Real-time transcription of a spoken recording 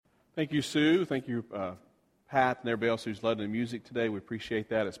Thank you, Sue. Thank you, Pat, and everybody else who's led in the music today. We appreciate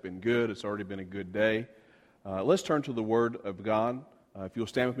that. It's been good. It's already been a good day. Let's turn to the Word of God. If you'll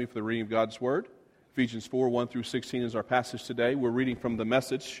stand with me for the reading of God's Word. Ephesians 4, 1 through 16 is our passage today. We're reading from the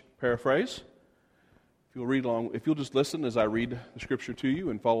Message paraphrase. If you'll read along, if you'll just listen as I read the Scripture to you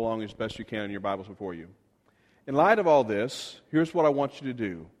and follow along as best you can in your Bibles before you. In light of all this, here's what I want you to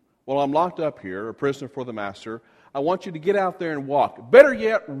do. While I'm locked up here, a prisoner for the Master, I want you to get out there and walk. Better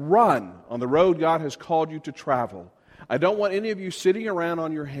yet, run on the road God has called you to travel. I don't want any of you sitting around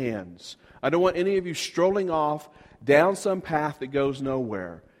on your hands. I don't want any of you strolling off down some path that goes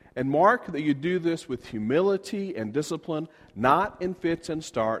nowhere. And mark that you do this with humility and discipline, not in fits and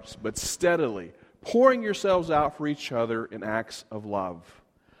starts, but steadily, pouring yourselves out for each other in acts of love.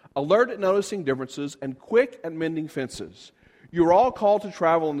 Alert at noticing differences and quick at mending fences. You are all called to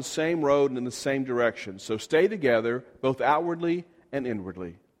travel in the same road and in the same direction, so stay together, both outwardly and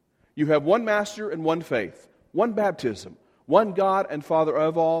inwardly. You have one Master and one faith, one baptism, one God and Father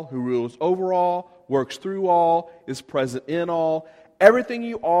of all, who rules over all, works through all, is present in all. Everything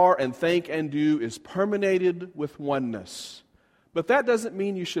you are and think and do is permeated with oneness. But that doesn't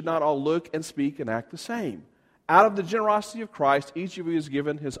mean you should not all look and speak and act the same. Out of the generosity of Christ, each of you is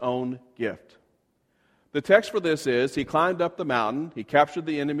given his own gift. The text for this is, he climbed up the mountain, he captured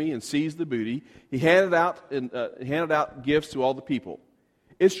the enemy and seized the booty. He handed out gifts to all the people.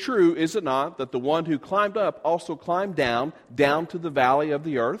 It's true, is it not, that the one who climbed up also climbed down to the valley of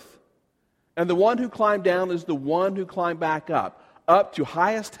the earth? And the one who climbed down is the one who climbed back up to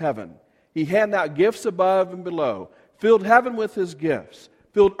highest heaven. He handed out gifts above and below, filled heaven with his gifts,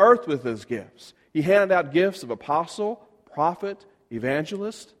 filled earth with his gifts. He handed out gifts of apostle, prophet,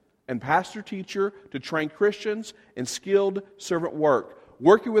 evangelist, and pastor-teacher to train Christians in skilled servant work,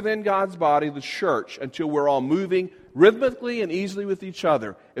 working within God's body, the church, until we're all moving rhythmically and easily with each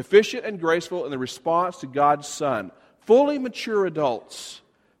other, efficient and graceful in the response to God's Son, fully mature adults,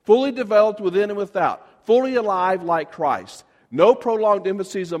 fully developed within and without, fully alive like Christ. No prolonged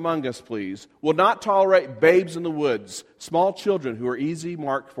infancies among us, please. Will not tolerate babes in the woods, small children who are easy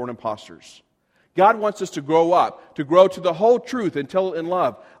marked for impostors. God wants us to grow up, to grow to the whole truth and tell it in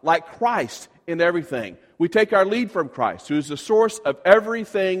love, like Christ in everything. We take our lead from Christ, who is the source of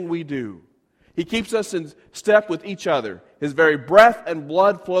everything we do. He keeps us in step with each other. His very breath and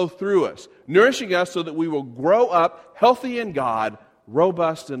blood flow through us, nourishing us so that we will grow up healthy in God,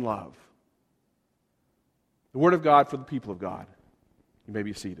 robust in love. The Word of God for the people of God. You may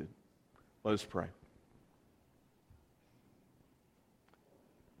be seated. Let us pray.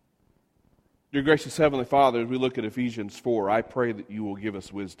 Dear gracious Heavenly Father, as we look at Ephesians 4, I pray that you will give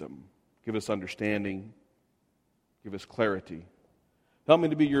us wisdom, give us understanding, give us clarity. Help me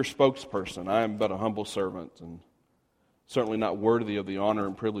to be your spokesperson. I am but a humble servant and certainly not worthy of the honor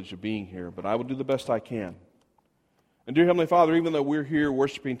and privilege of being here, but I will do the best I can. And dear Heavenly Father, even though we're here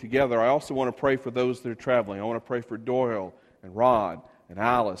worshiping together, I also want to pray for those that are traveling. I want to pray for Doyle and Rod and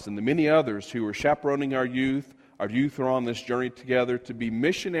Alice and the many others who are chaperoning our youth. Our youth are on this journey together to be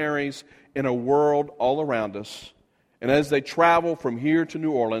missionaries in a world all around us. And as they travel from here to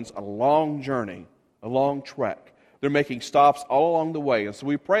New Orleans, a long journey, a long trek, they're making stops all along the way. And so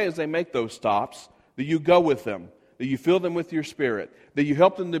we pray as they make those stops that you go with them, that you fill them with your Spirit, that you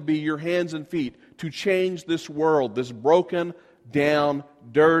help them to be your hands and feet to change this world, this broken down,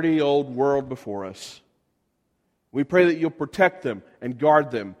 dirty old world before us. We pray that you'll protect them and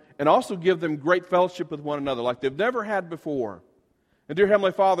guard them and also give them great fellowship with one another like they've never had before. And dear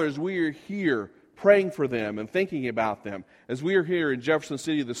Heavenly Father, as we are here praying for them and thinking about them, as we are here in Jefferson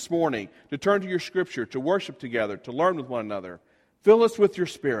City this morning to turn to your Scripture, to worship together, to learn with one another, fill us with your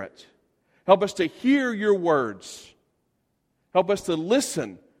Spirit. Help us to hear your words. Help us to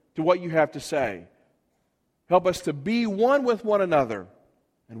listen to what you have to say. Help us to be one with one another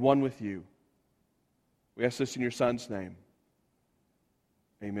and one with you. We ask this in your Son's name.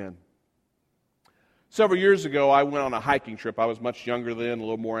 Amen. Several years ago, I went on a hiking trip. I was much younger then, a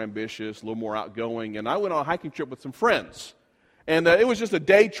little more ambitious, a little more outgoing, and I went on a hiking trip with some friends. And it was just a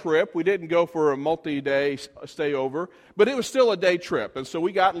day trip. We didn't go for a multi-day stay over, but it was still a day trip. And so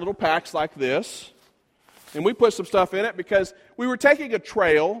we got little packs like this, and we put some stuff in it because we were taking a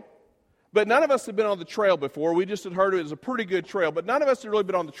trail, but none of us had been on the trail before. We just had heard it was a pretty good trail, but none of us had really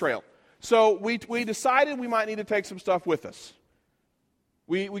been on the trail. So we decided we might need to take some stuff with us.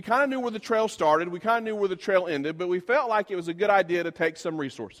 We kind of knew where the trail started. We kind of knew where the trail ended, but we felt like it was a good idea to take some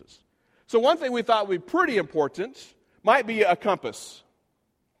resources. So one thing we thought would be pretty important might be a compass.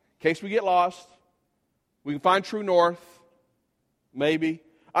 In case we get lost, we can find true north, maybe.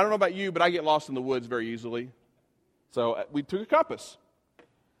 I don't know about you, but I get lost in the woods very easily. So we took a compass.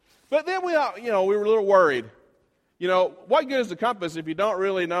 But then we were a little worried. What good is the compass if you don't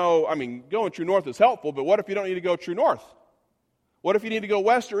really know? I mean, going true north is helpful, but what if you don't need to go true north? What if you need to go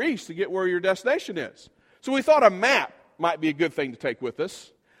west or east to get where your destination is? So we thought a map might be a good thing to take with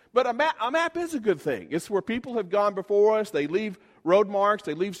us. But a map is a good thing. It's where people have gone before us. They leave road marks.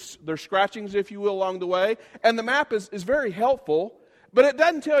 They leave their scratchings, if you will, along the way. And the map is very helpful, but it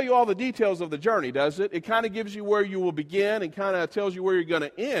doesn't tell you all the details of the journey, does it? It kind of gives you where you will begin and kind of tells you where you're going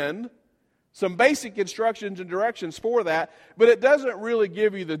to end. Some basic instructions and directions for that, but it doesn't really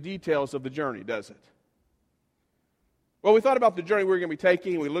give you the details of the journey, does it? Well, we thought about the journey we were going to be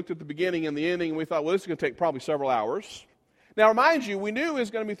taking, and we looked at the beginning and the ending, and we thought, well, this is going to take probably several hours. Now, mind you, we knew it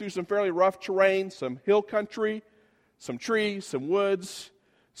was going to be through some fairly rough terrain, some hill country, some trees, some woods.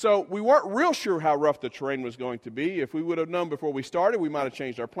 So we weren't real sure how rough the terrain was going to be. If we would have known before we started, we might have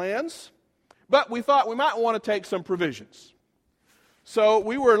changed our plans. But we thought we might want to take some provisions. So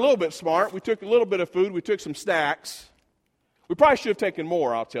we were a little bit smart. We took a little bit of food. We took some snacks. We probably should have taken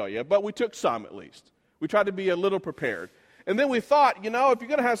more, I'll tell you, but we took some at least. We tried to be a little prepared. And then we thought, if you're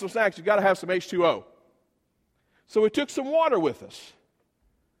going to have some snacks, you've got to have some H2O. So we took some water with us.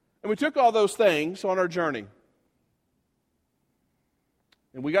 And we took all those things on our journey.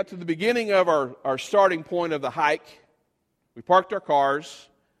 And we got to the beginning of our starting point of the hike. We parked our cars.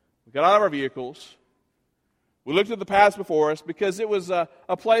 We got out of our vehicles. We looked at the paths before us because it was a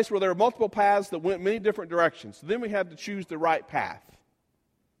place where there were multiple paths that went many different directions. So then we had to choose the right path.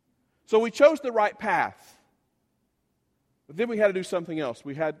 So we chose the right path. But then we had to do something else.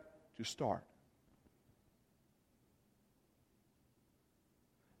 We had to start.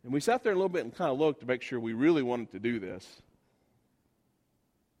 And we sat there a little bit and kind of looked to make sure we really wanted to do this.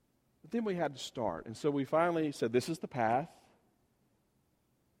 But then we had to start. And so we finally said, this is the path.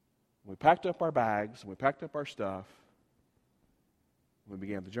 We packed up our bags, and we packed up our stuff, and we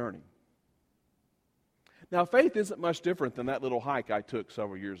began the journey. Now, faith isn't much different than that little hike I took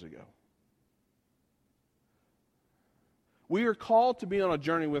several years ago. We are called to be on a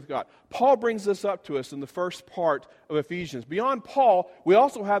journey with God. Paul brings this up to us in the first part of Ephesians. Beyond Paul, we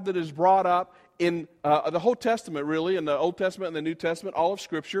also have that is brought up in the whole Testament, really, in the Old Testament and the New Testament, all of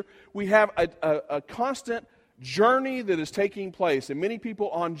Scripture. We have a constant journey that is taking place, and many people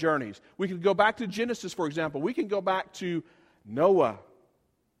on journeys. We can go back to Genesis, for example. We can go back to Noah.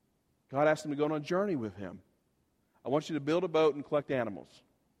 God asked him to go on a journey with him. I want you to build a boat and collect animals.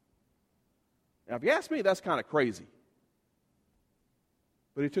 Now, if you ask me, that's kind of crazy.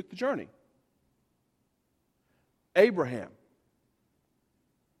 But he took the journey. Abraham.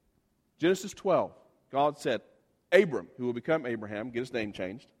 Genesis 12. God said, Abram, who will become Abraham, get his name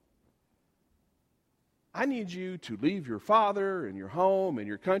changed. I need you to leave your father and your home and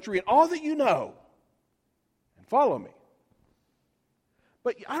your country and all that you know and follow me.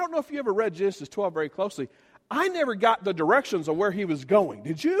 But I don't know if you ever read Genesis 12 very closely. I never got the directions on where he was going.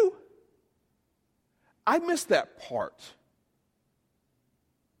 Did you? I missed that part.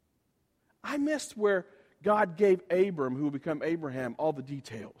 I missed where God gave Abram, who will become Abraham, all the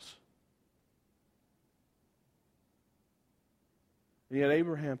details. And yet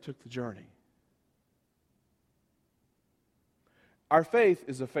Abraham took the journey. Our faith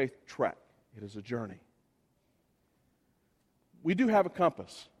is a faith trek. It is a journey. We do have a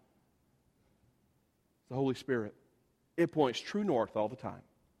compass. The Holy Spirit. It points true north all the time.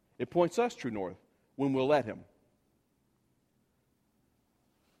 It points us true north when we'll let Him.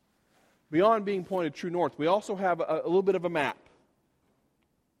 Beyond being pointed true north, we also have a little bit of a map.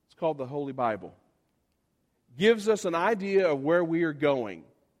 It's called the Holy Bible. Gives us an idea of where we are going.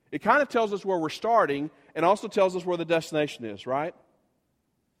 It kind of tells us where we're starting and also tells us where the destination is, right?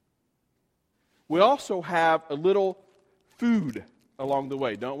 We also have a little food along the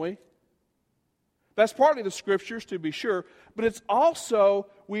way, don't we? That's partly the Scriptures, to be sure, but it's also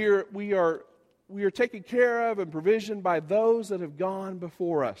we are taken care of and provisioned by those that have gone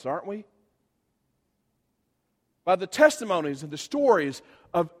before us, aren't we? By the testimonies and the stories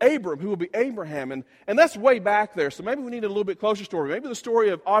of Abram, who will be Abraham. And that's way back there, so maybe we need a little bit closer story. Maybe the story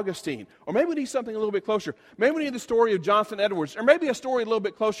of Augustine, or maybe we need something a little bit closer. Maybe we need the story of Jonathan Edwards, or maybe a story a little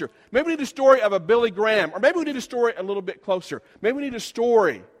bit closer. Maybe we need a story of a Billy Graham, or maybe we need a story a little bit closer. Maybe we need a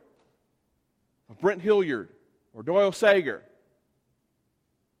story of Brent Hilliard, or Doyle Sager,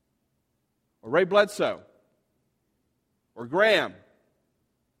 or Ray Bledsoe, or Graham,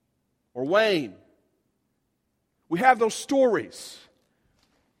 or Wayne. We have those stories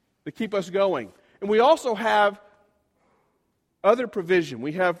that keep us going. And we also have other provision.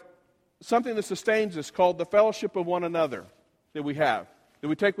 We have something that sustains us called the fellowship of one another that we have, that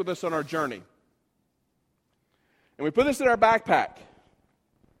we take with us on our journey. And we put this in our backpack.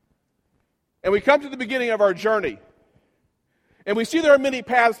 And we come to the beginning of our journey. And we see there are many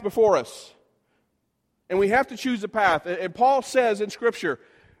paths before us. And we have to choose a path. And Paul says in Scripture,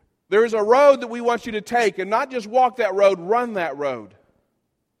 there is a road that we want you to take, and not just walk that road, run that road.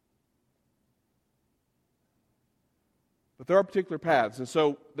 But there are particular paths. And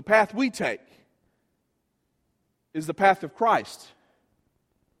so the path we take is the path of Christ.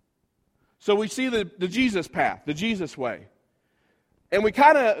 So we see the Jesus path, the Jesus way. And we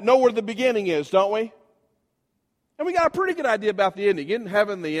kind of know where the beginning is, don't we? And we got a pretty good idea about the ending. In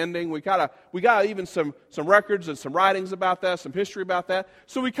heaven, the ending, we got even some records and some writings about that, some history about that.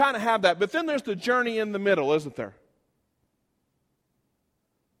 So we kind of have that. But then there's the journey in the middle, isn't there?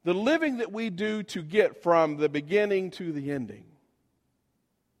 The living that we do to get from the beginning to the ending.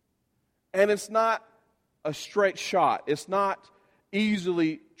 And it's not a straight shot. It's not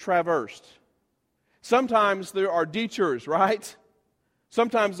easily traversed. Sometimes there are detours, right?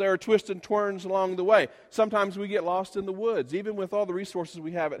 Sometimes there are twists and turns along the way. Sometimes we get lost in the woods, even with all the resources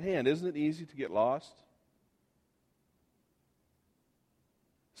we have at hand. Isn't it easy to get lost?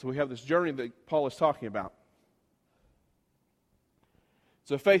 So we have this journey that Paul is talking about.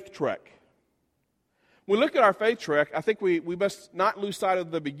 It's a faith trek. When we look at our faith trek, I think we must not lose sight of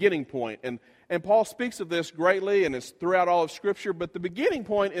the beginning point. And Paul speaks of this greatly, and it's throughout all of Scripture, but the beginning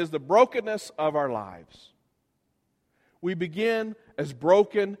point is the brokenness of our lives. We begin as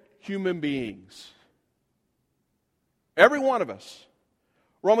broken human beings. Every one of us.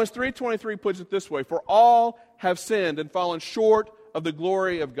 Romans 3:23 puts it this way, for all have sinned and fallen short of the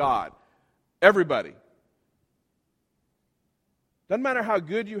glory of God. Everybody. Doesn't matter how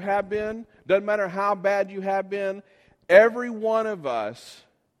good you have been, doesn't matter how bad you have been, every one of us,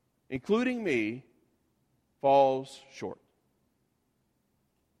 including me, falls short.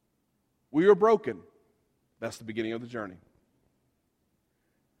 We are broken. That's the beginning of the journey.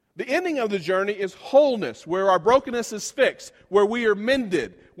 The ending of the journey is wholeness, where our brokenness is fixed, where we are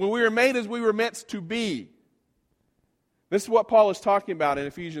mended, when we are made as we were meant to be. This is what Paul is talking about in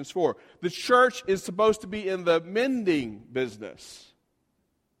Ephesians 4. The church is supposed to be in the mending business.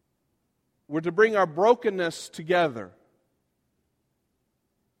 We're to bring our brokenness together.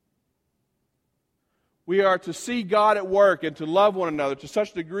 We are to see God at work and to love one another to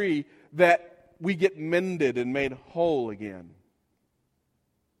such a degree that we get mended and made whole again.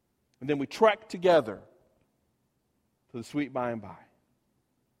 And then we trek together to the sweet by and by.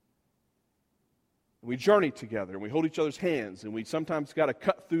 And we journey together, and we hold each other's hands, and we sometimes got to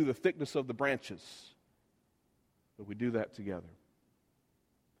cut through the thickness of the branches. But we do that together.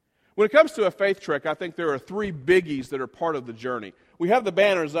 When it comes to a faith trek, I think there are three biggies that are part of the journey. We have the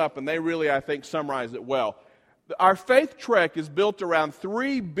banners up, and they really, I think, summarize it well. Our faith trek is built around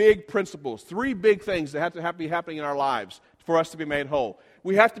three big principles, three big things that have to be happening in our lives for us to be made whole.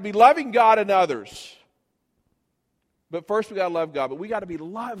 We have to be loving God and others. But first we got to love God, but we got to be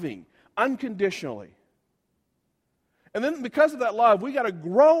loving unconditionally. And then because of that love, we got to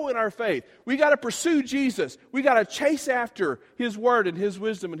grow in our faith. We got to pursue Jesus. We got to chase after His Word and His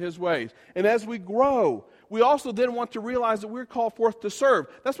wisdom and His ways. And as we grow, we also then want to realize that we're called forth to serve.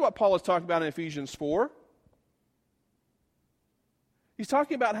 That's what Paul is talking about in Ephesians 4. He's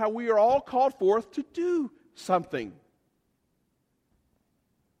talking about how we are all called forth to do something.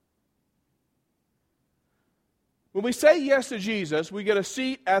 When we say yes to Jesus, we get a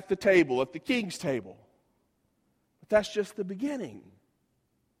seat at the table, at the King's table. But that's just the beginning.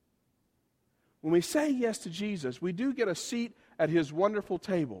 When we say yes to Jesus, we do get a seat at His wonderful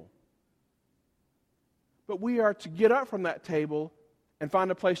table. But we are to get up from that table and find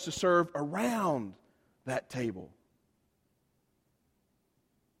a place to serve around that table.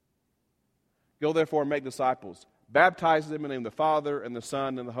 Go therefore and make disciples. Baptize them in the name of the Father and the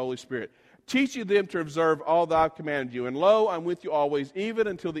Son and the Holy Spirit. Teaching them to observe all that I've commanded you. And lo, I'm with you always, even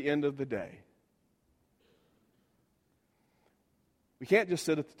until the end of the day. We can't just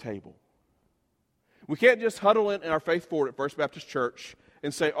sit at the table. We can't just huddle in our faith forward at First Baptist Church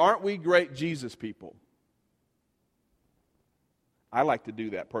and say, aren't we great Jesus people? I like to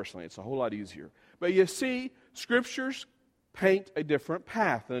do that personally. It's a whole lot easier. But you see, Scriptures paint a different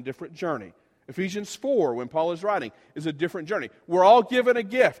path and a different journey. Ephesians 4, when Paul is writing, is a different journey. We're all given a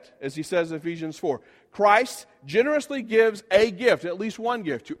gift, as he says in Ephesians 4. Christ generously gives a gift, at least one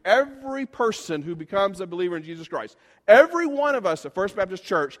gift, to every person who becomes a believer in Jesus Christ. Every one of us at First Baptist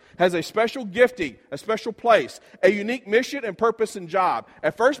Church has a special gifting, a special place, a unique mission and purpose and job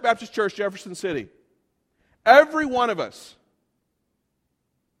at First Baptist Church, Jefferson City. Every one of us.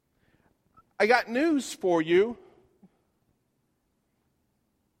 I got news for you.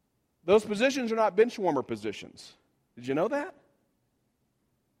 Those positions are not bench warmer positions. Did you know that?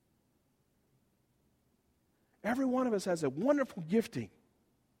 Every one of us has a wonderful gifting,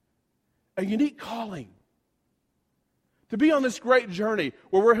 a unique calling to be on this great journey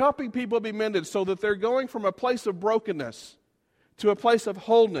where we're helping people be mended so that they're going from a place of brokenness to a place of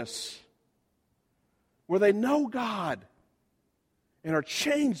wholeness, where they know God and are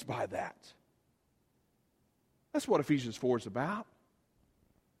changed by that. That's what Ephesians 4 is about.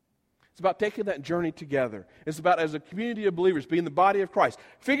 It's about taking that journey together. It's about, as a community of believers, being the body of Christ,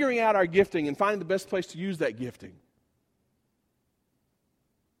 figuring out our gifting and finding the best place to use that gifting.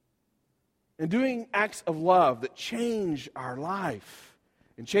 And doing acts of love that change our life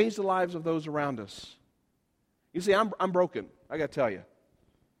and change the lives of those around us. You see, I'm broken. I got to tell you.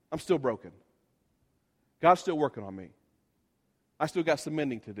 I'm still broken. God's still working on me. I still got some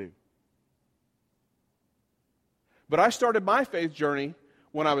mending to do. But I started my faith journey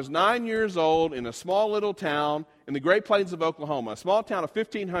when I was 9 years old in a small little town in the Great Plains of Oklahoma, a small town of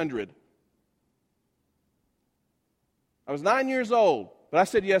 1,500. I was 9 years old, but I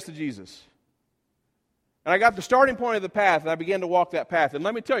said yes to Jesus. And I got the starting point of the path, and I began to walk that path. And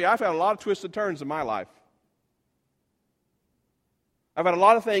let me tell you, I've had a lot of twists and turns in my life. I've had a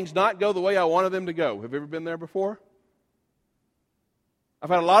lot of things not go the way I wanted them to go. Have you ever been there before? I've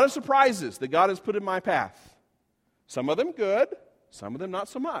had a lot of surprises that God has put in my path. Some of them good, some of them not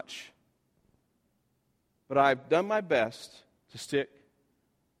so much. But I've done my best to stick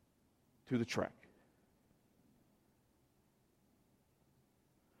to the track.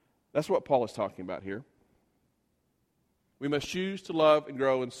 That's what Paul is talking about here. We must choose to love and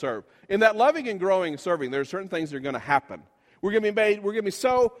grow and serve. In that loving and growing and serving, there are certain things that are going to happen. We're going to be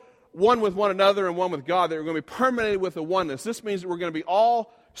so one with one another and one with God that we're going to be permeated with a oneness. This means that we're going to be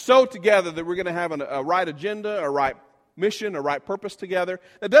all so together that we're going to have a right agenda, a right mission, a right purpose together.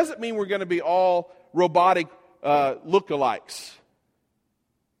 That doesn't mean we're going to be all robotic lookalikes.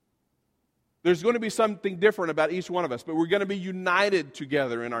 There's going to be something different about each one of us, but we're going to be united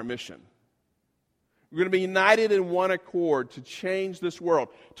together in our mission. We're going to be united in one accord to change this world,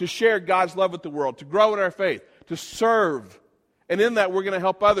 to share God's love with the world, to grow in our faith, to serve. And in that, we're going to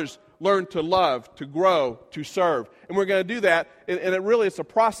help others learn to love, to grow, to serve. And we're going to do that, and it's a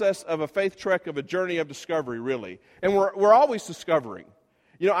process of a faith trek, of a journey of discovery, really. And we're always discovering.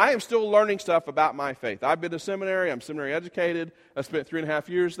 You know, I am still learning stuff about my faith. I've been to seminary. I'm seminary educated. I spent 3.5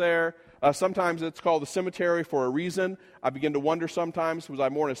 years there. Sometimes it's called the cemetery for a reason. I begin to wonder sometimes, was I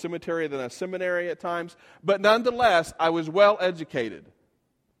more in a cemetery than a seminary at times? But nonetheless, I was well educated.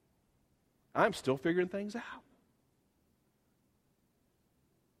 I'm still figuring things out.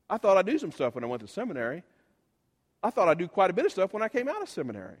 I thought I'd do some stuff when I went to seminary. I thought I'd do quite a bit of stuff when I came out of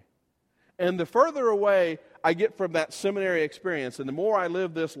seminary. And the further away I get from that seminary experience, and the more I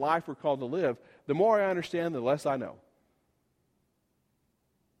live this life we're called to live, the more I understand, the less I know.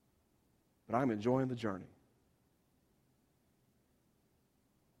 But I'm enjoying the journey.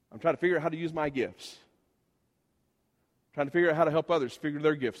 I'm trying to figure out how to use my gifts. I'm trying to figure out how to help others figure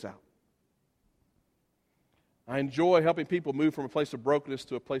their gifts out. I enjoy helping people move from a place of brokenness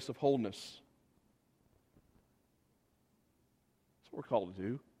to a place of wholeness. That's what we're called to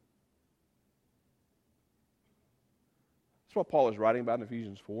do. That's what Paul is writing about in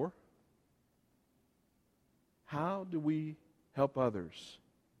Ephesians 4. How do we help others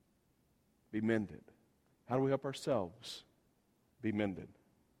be mended? How do we help ourselves be mended?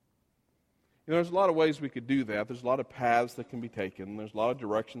 You know, there's a lot of ways we could do that. There's a lot of paths that can be taken. There's a lot of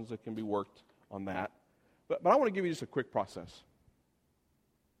directions that can be worked on that. But I want to give you just a quick process.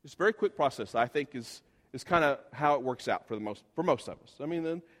 Just a very quick process I think is kind of how it works out for most of us. I mean,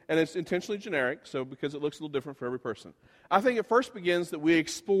 and it's intentionally generic, so because it looks a little different for every person. I think it first begins that we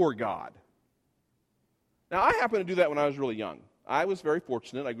explore God. Now, I happened to do that when I was really young. I was very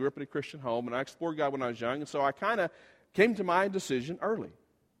fortunate. I grew up in a Christian home, and I explored God when I was young, and so I kind of came to my decision early.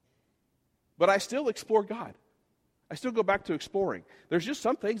 But I still explore God. I still go back to exploring. There's just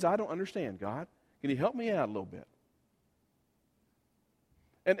some things I don't understand, God. Can you help me out a little bit?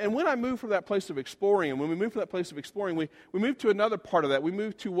 And when I move from that place of exploring, and when we move from that place of exploring, we move to another part of that. We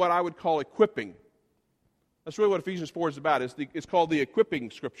move to what I would call equipping. That's really what Ephesians 4 is about. It's called the equipping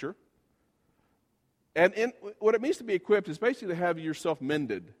scripture. And what it means to be equipped is basically to have yourself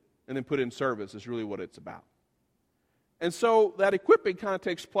mended and then put in service is really what it's about. And so that equipping kind of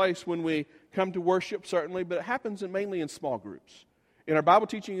takes place when we come to worship, certainly, but it happens mainly in small groups. In our Bible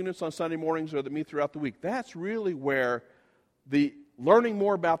teaching units on Sunday mornings or that meet throughout the week, that's really where the learning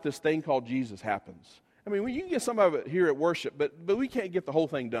more about this thing called Jesus happens. I mean, you can get some of it here at worship, but we can't get the whole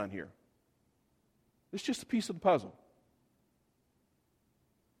thing done here. It's just a piece of the puzzle.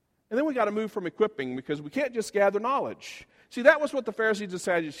 And then we got to move from equipping because we can't just gather knowledge. See, that was what the Pharisees and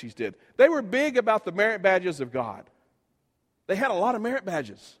Sadducees did. They were big about the merit badges of God. They had a lot of merit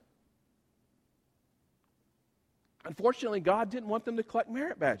badges. Unfortunately, God didn't want them to collect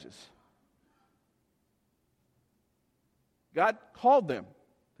merit badges. God called them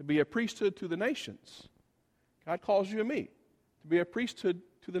to be a priesthood to the nations. God calls you and me to be a priesthood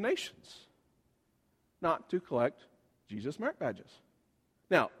to the nations, not to collect Jesus' merit badges.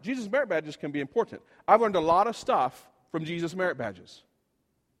 Now, Jesus' merit badges can be important. I've learned a lot of stuff from Jesus' merit badges.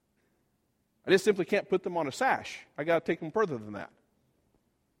 I just simply can't put them on a sash. I got to take them further than that.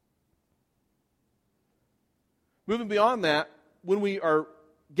 Moving beyond that, when we are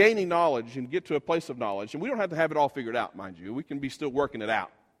gaining knowledge and get to a place of knowledge, and we don't have to have it all figured out, mind you. We can be still working it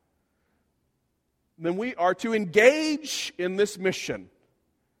out. Then we are to engage in this mission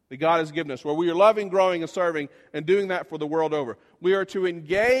that God has given us, where we are loving, growing, and serving, and doing that for the world over. We are to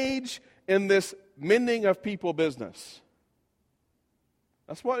engage in this mending of people business.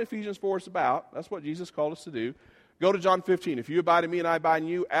 That's what Ephesians 4 is about. That's what Jesus called us to do. Go to John 15. If you abide in me and I abide in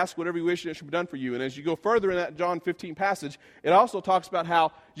you, ask whatever you wish and it shall be done for you. And as you go further in that John 15 passage, it also talks about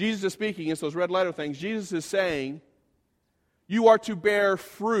how Jesus is speaking. It's those red letter things. Jesus is saying, you are to bear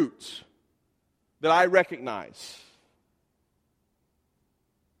fruit that I recognize.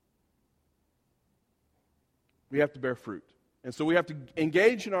 We have to bear fruit. And so we have to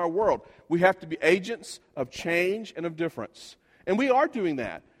engage in our world. We have to be agents of change and of difference. And we are doing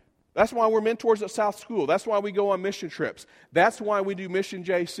that. That's why we're mentors at South School. That's why we go on mission trips. That's why we do Mission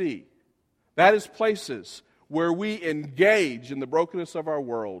JC. That is places where we engage in the brokenness of our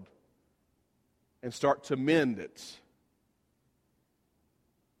world and start to mend it.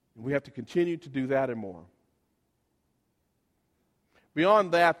 And we have to continue to do that and more.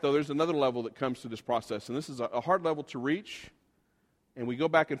 Beyond that, though, there's another level that comes to this process, and this is a hard level to reach, and we go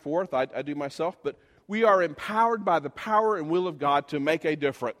back and forth. I do myself, but we are empowered by the power and will of God to make a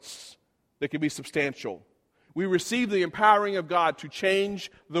difference that can be substantial. We receive the empowering of God to change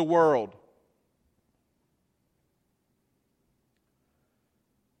the world.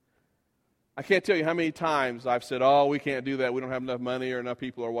 I can't tell you how many times I've said, oh, we can't do that, we don't have enough money or enough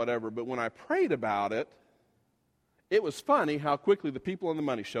people or whatever, but when I prayed about it, it was funny how quickly the people and the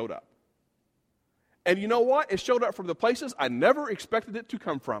money showed up. And you know what? It showed up from the places I never expected it to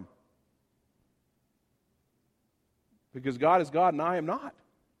come from. Because God is God and I am not.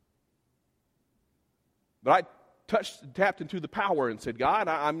 But I tapped into the power and said, God,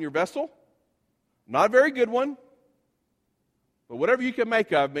 I'm your vessel. Not a very good one. But whatever you can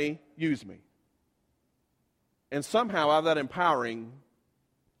make of me, use me. And somehow out of that empowering,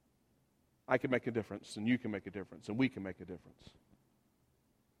 I can make a difference, and you can make a difference, and we can make a difference.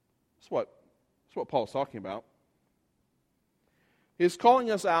 That's what Paul's talking about. He's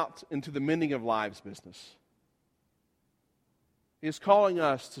calling us out into the mending of lives business. He is calling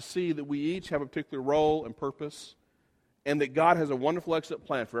us to see that we each have a particular role and purpose, and that God has a wonderful exit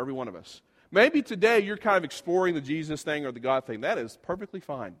plan for every one of us. Maybe today you're kind of exploring the Jesus thing or the God thing. That is perfectly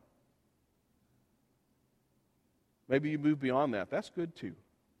fine. Maybe you move beyond that. That's good too.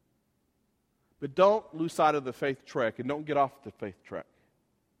 But don't lose sight of the faith trek, and don't get off the faith trek.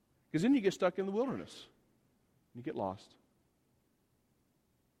 Because then you get stuck in the wilderness. You get lost.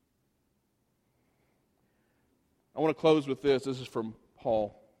 I want to close with this. This is from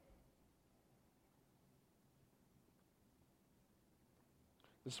Paul.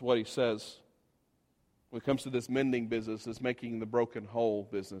 This is what he says when it comes to this mending business, this making the broken whole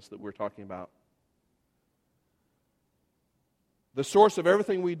business that we're talking about. The source of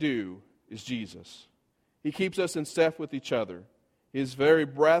everything we do is Jesus. He keeps us in step with each other. His very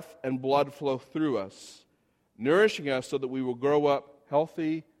breath and blood flow through us, nourishing us so that we will grow up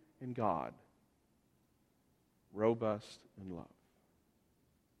healthy in God, robust in love.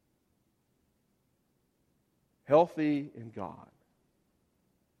 Healthy in God,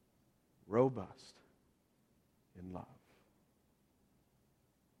 robust in love.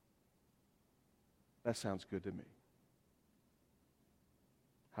 That sounds good to me.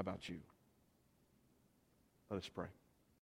 How about you? Let us pray.